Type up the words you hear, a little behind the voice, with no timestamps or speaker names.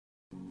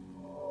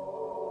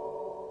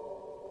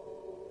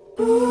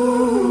It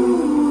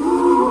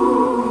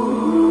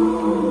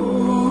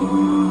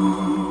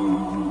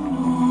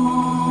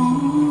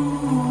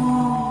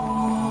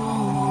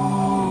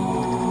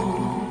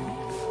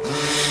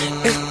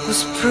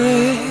was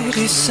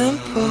pretty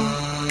simple.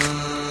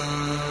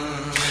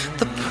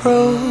 The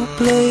pro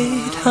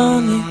blade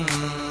honey.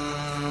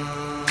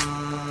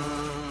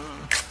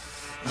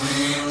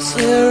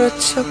 Sara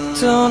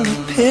choked on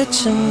a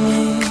pigeon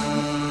wing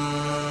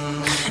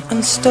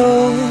and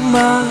stole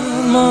my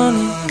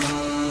money.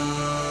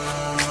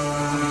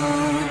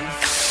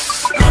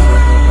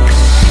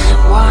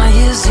 Why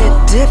is it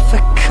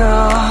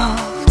difficult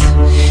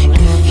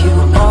if you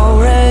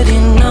already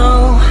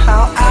know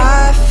how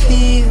I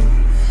feel?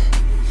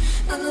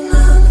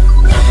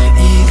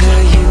 Either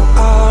you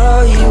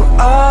are or you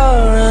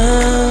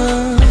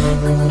aren't.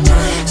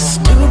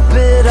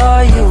 Stupid,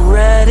 are you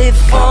ready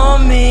for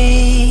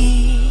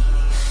me?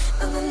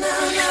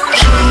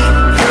 Keep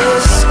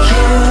this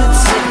kid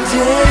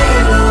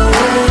sedated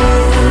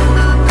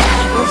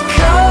with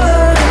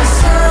color and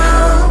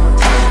sound,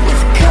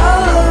 with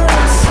color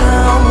and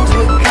sound.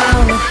 We're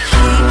gonna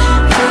keep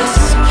this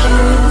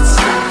kid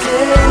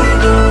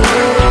sedated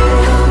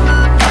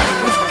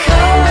with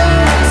color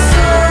and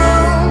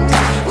sound,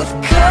 with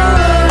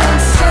color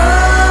and sound.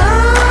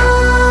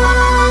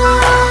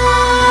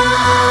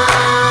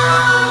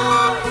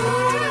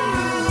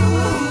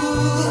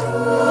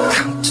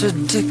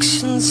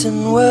 Contradictions in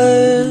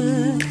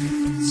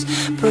words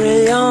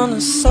prey on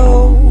a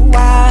soul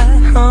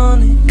white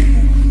honey,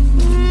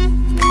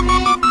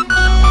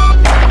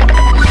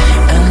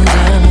 and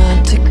an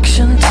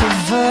addiction to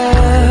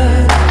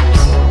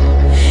verbs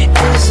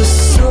is a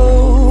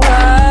soul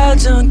white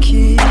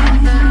junkie.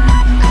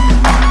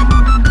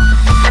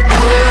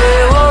 We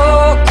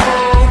walk,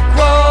 walk,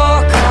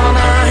 walk on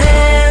our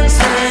hands,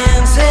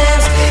 hands,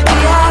 hands. We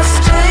are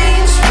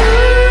strange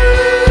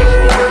fruit.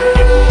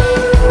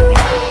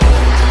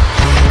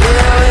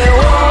 Yeah, we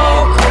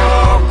walk,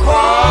 walk,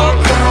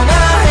 walk on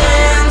our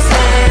hands,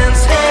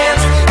 hands,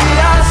 hands. We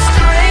are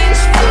strange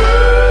fruit.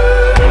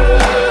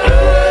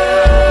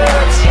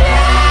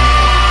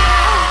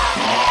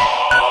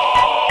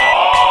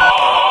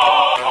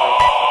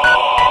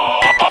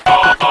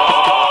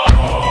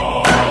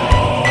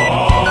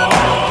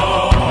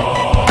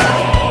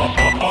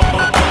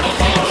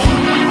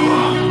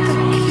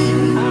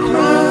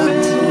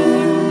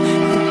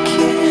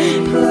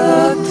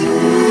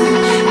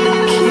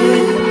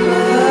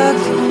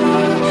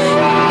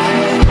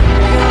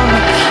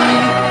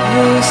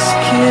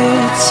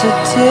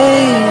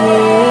 Today